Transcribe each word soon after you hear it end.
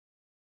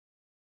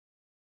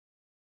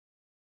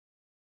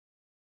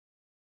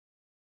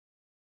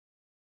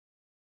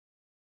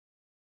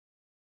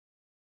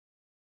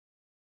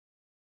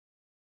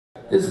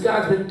This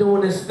guy's been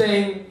doing his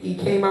thing. He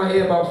came out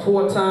here about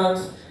 4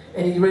 times,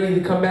 and he's ready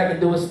to come back and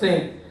do his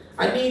thing.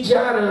 I need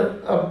y'all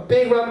to, a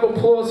big round of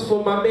applause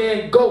for my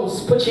man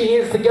Ghost. Put your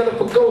hands together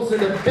for Ghost in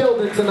the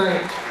building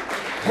tonight.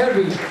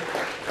 Heavy.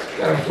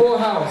 Got a full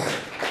house.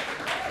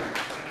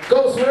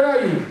 Ghost, where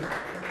are you?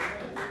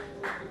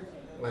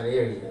 Right,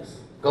 here he is.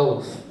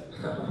 Ghost.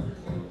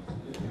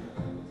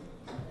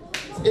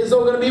 Is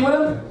Izzo gonna be with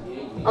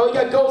him? Oh, you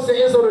got Ghost and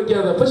Izzo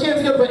together. Put your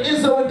hands together for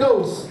Izzo and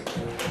Ghost.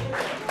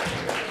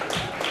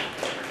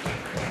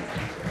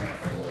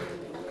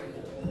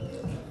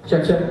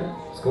 Check, check.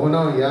 What's going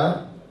on,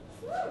 y'all?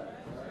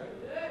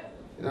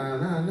 Nah,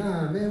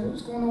 man.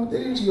 What's going on with the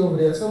energy over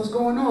there? So what's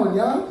going on,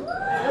 y'all?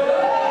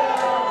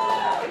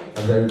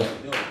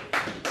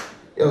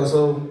 Yo,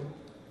 so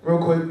real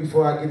quick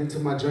before I get into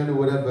my journey or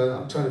whatever,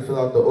 I'm trying to fill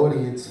out the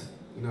audience.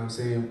 You know what I'm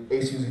saying?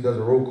 Ace usually does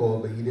a roll call,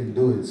 but he didn't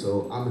do it,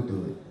 so I'm gonna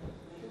do it.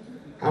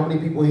 How many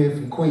people here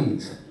from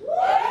Queens?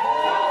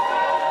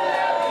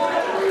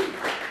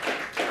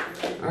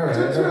 All right.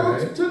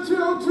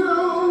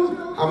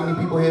 How many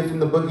people here from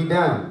the Boogie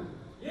Down?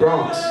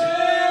 Bronx?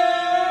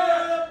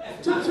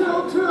 I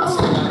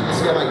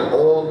see y'all like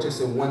all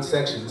just in one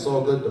section. It's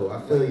all good though.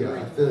 I feel y'all.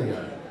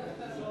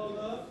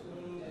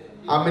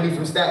 How many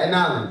from Staten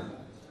Island?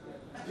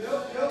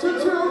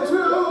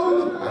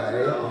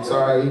 Alright, I'm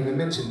sorry I even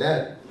mentioned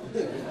that.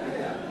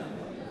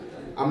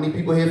 How many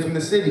people here from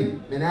the city?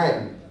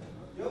 Manhattan?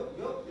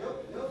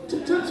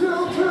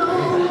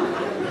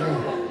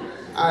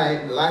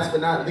 Alright, last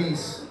but not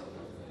least,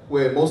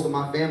 where most of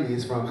my family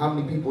is from, how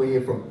many people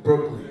here from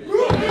Brooklyn?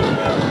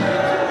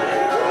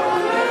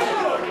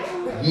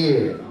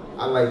 Yeah,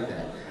 I like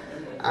that.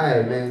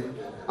 Alright, man.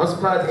 I'm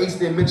surprised Ace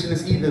didn't mention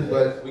this either,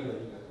 but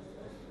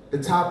the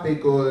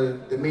topic or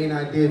the main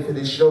idea for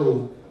this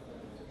show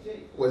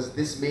was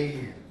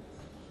DISMAYHEM,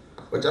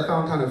 which I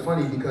found kind of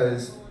funny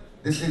because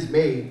this is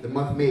May, the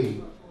month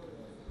May,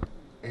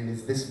 and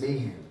it's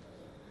DISMAYHEM.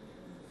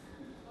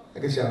 I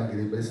guess y'all don't get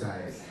it, but it's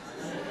alright.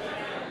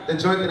 The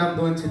joint that I'm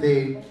doing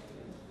today,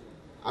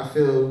 I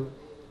feel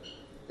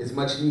is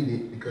much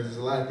needed because there's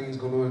a lot of things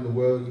going on in the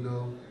world, you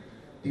know.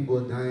 People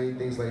are dying,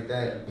 things like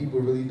that. And people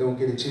really don't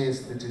get a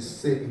chance to just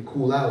sit and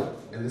cool out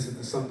and listen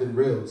to something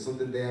real,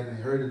 something they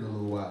haven't heard in a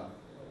little while.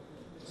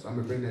 So I'm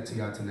gonna bring that to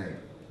y'all tonight.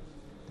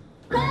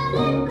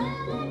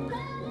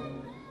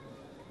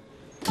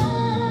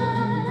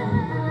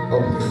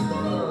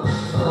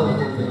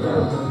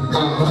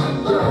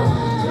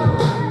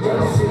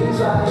 It seems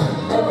like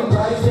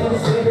everybody's saying the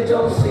same, it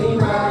don't seem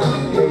right.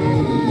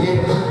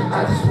 Yeah, I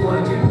just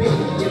wanna be me,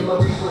 give my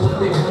people what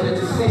they wanted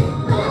to see.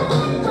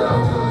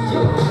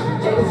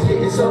 And it's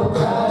getting so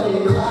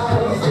crowded, how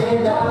you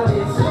stand out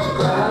in such a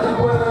crowded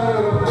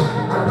world.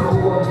 I know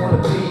who I wanna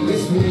be,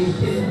 it's me,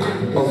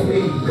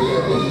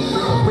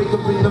 Wake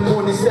up in the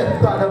morning,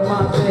 step out of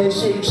my bed,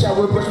 shave,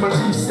 shower, brush my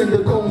teeth, send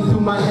a comb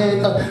through my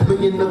head. A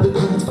million other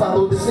dudes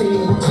follow the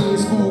same routine,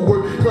 school,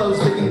 work, clubs,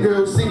 making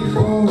girls sing,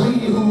 ooh,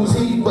 who's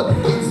he? But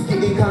it's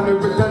getting kind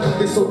of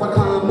redundant, so I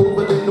climb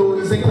over the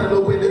noise and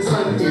climb where the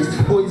sun is.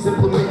 Boys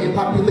implementing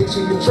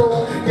population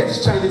control,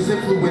 yes, China's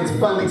influence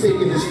finally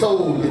taking its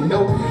toll, you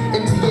know.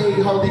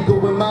 MTA hardly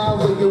going my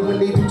way, and when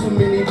they do too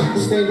many people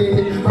standing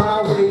in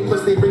my way,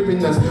 plus they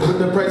raping us with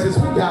the prices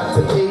we got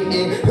to pay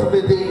and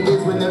cover their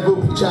ears whenever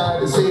we try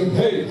to say,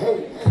 hey,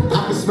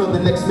 I can smell the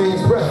next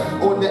man's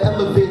breath on the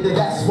elevator,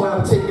 that's why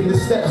I'm taking the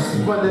steps,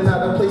 running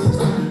out of places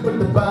to put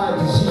the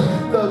bodies,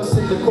 thugs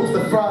in the coast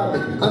of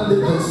frolic under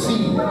the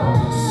sea.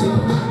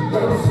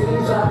 and it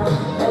seems like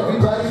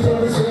everybody's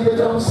saying the same, it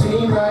don't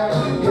seem right.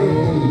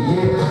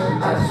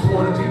 Yeah, I just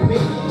wanna be me,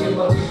 give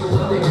my people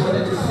what they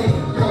wanted to see.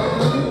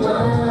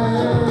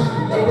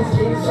 And it's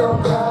getting so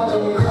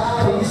crowded,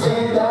 how you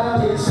stand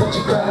out in such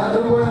a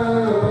crowded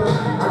world.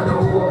 I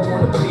know who I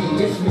wanna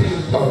be, it's me,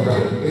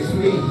 alright, it's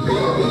me,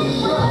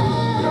 baby.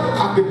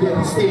 I could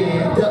barely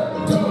stand up.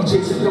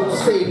 DJ said don't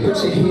stay,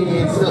 put your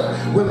hands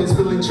up. Women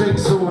spilling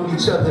drinks on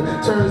each other.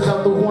 Turns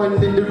out the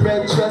one in the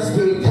red dress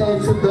gave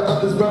head to the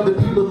other's brother.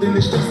 People in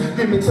the streets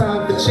screaming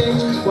time for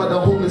change, while the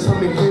homeless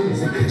humming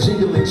hymns and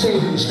jingling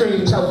change.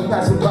 Strange how we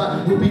passing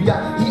by when we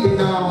got heat in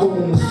our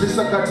homes. Just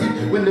suck our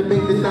teeth when the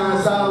bank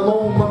denies our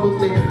loan.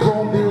 Mumbles like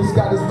grown bills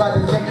got us by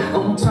the neck.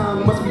 Who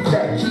time must be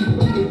back, keep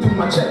eating through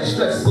my check.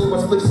 Stress so I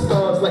split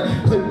stars like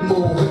flip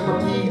mode. With my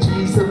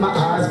PGs till my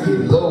eyes get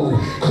low.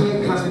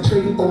 Can't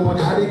concentrate on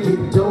how to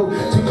get dough.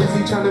 Too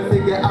busy trying to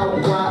figure out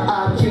why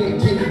I can't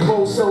get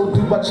more. So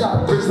do I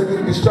chop bricks like a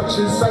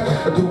construction site,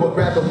 or do I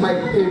grab a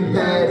mic, pen,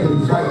 pad,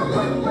 and write?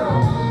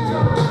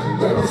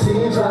 And it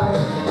seems like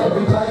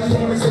everybody's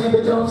saying the same,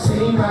 it don't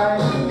seem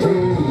right.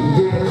 Hey,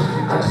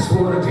 yeah, I just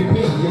wanna be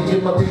me and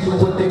give my people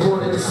what they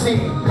wanted to see.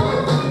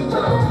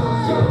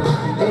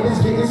 And it's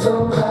getting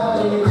so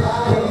crowded,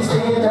 can you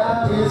stand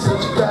out in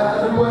such a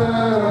crowded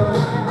world?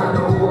 I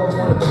know who I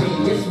wanna be,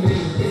 it's me,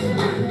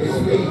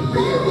 baby.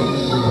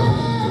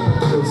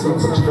 So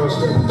much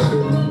frustration.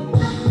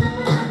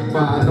 I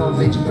know I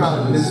made you proud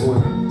of this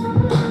one.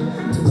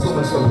 So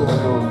much stuff going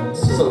on.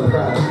 So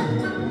proud.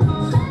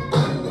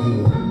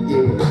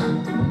 Yeah.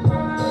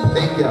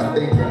 Thank y'all,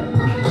 thank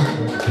y'all.